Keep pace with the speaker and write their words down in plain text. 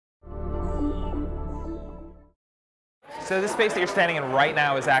So this space that you're standing in right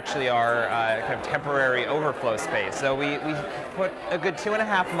now is actually our kind of temporary overflow space. So we put a good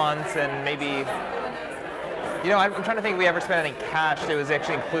 2.5 months and maybe, I'm trying to think if we ever spent any cash. It was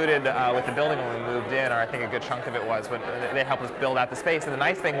actually included with the building when we moved in, or I think a good chunk of it was, when they helped us build out the space. And the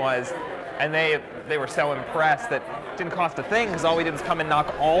nice thing was, and they were so impressed that it didn't cost a thing, because all we did was come and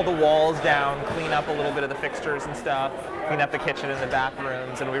knock all the walls down, clean up a little bit of the fixtures and stuff, clean up the kitchen and the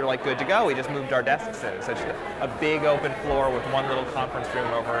bathrooms, and we were like good to go. We just moved our desks in. So just a big open floor with one little conference room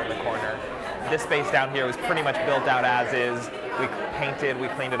over in the corner. This space down here was pretty much built out as is. We painted, we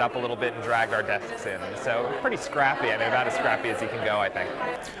cleaned it up a little bit and dragged our desks in. So pretty scrappy, I mean about as scrappy as you can go, I think.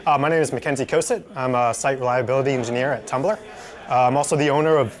 My name is Mackenzie Kosit. I'm a site reliability engineer at Tumblr. I'm also the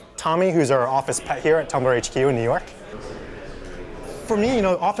owner of Tommy, who's our office pet here at Tumblr HQ in New York. For me,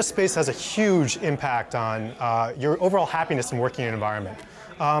 office space has a huge impact on your overall happiness in working in an environment.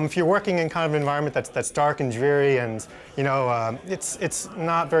 If you're working in kind of an environment that's dark and dreary and it's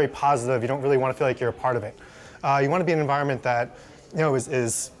not very positive, you don't really want to feel like you're a part of it. You want to be in an environment that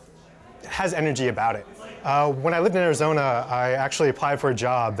has energy about it. When I lived in Arizona, I actually applied for a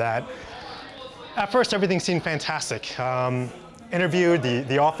job that at first everything seemed fantastic. Interviewed,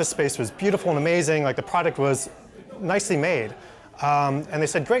 the office space was beautiful and amazing, like the product was nicely made. And they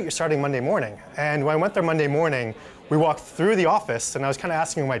said, great, you're starting Monday morning. And when I went there Monday morning, we walked through the office and I was kind of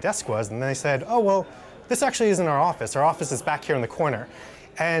asking where my desk was, and then they said, oh, well, this actually isn't our office. Our office is back here in the corner.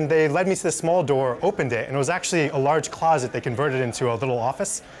 And they led me to this small door, opened it, and it was actually a large closet they converted into a little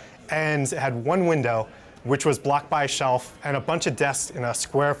office. And it had one window, which was blocked by a shelf, and a bunch of desks in a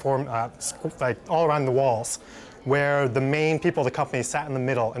square form, like all around the walls, where the main people of the company sat in the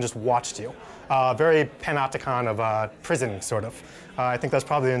middle and just watched you. Very panopticon of prison, sort of. I think that's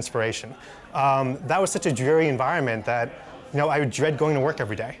probably the inspiration. That was such a dreary environment that I would dread going to work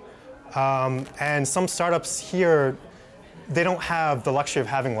every day. And some startups here, they don't have the luxury of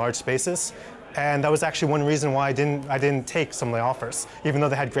having large spaces. And that was actually one reason why I didn't take some of the offers, even though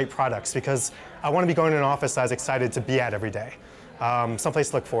they had great products, because I want to be going to an office I was excited to be at every day, someplace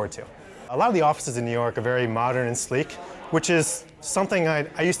to look forward to. A lot of the offices in New York are very modern and sleek, which is something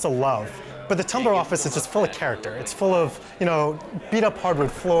I used to love. But the Tumblr office is just full of character. It's full of beat up hardwood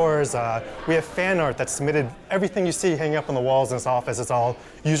floors. We have fan art that's submitted. Everything you see hanging up on the walls in this office is all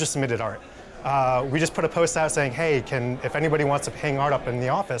user submitted art. We just put a post out saying, hey, if anybody wants to hang art up in the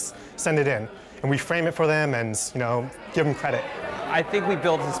office, send it in. And we frame it for them and give them credit. I think we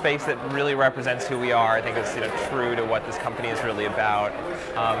built a space that really represents who we are. I think it's true to what this company is really about.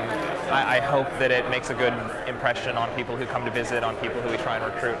 I hope that it makes a good impression on people who come to visit, on people who we try and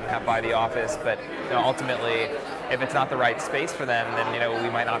recruit and have by the office. But ultimately, if it's not the right space for them, then we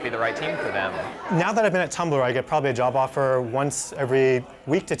might not be the right team for them. Now that I've been at Tumblr, I get probably a job offer once every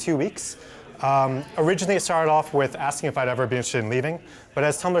week to 2 weeks. Originally, it started off with asking if I'd ever be interested in leaving, but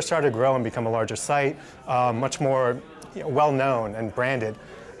as Tumblr started to grow and become a larger site, much more well-known and branded,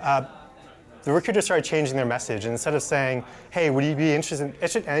 the recruiters started changing their message. And instead of saying, hey, would you be interested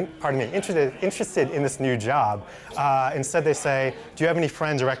in this new job, instead they say, do you have any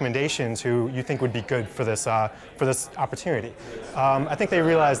friends or recommendations who you think would be good for this opportunity? I think they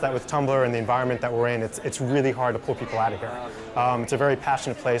realized that with Tumblr and the environment that we're in, it's really hard to pull people out of here. It's a very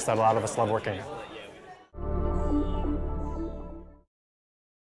passionate place that a lot of us love working in.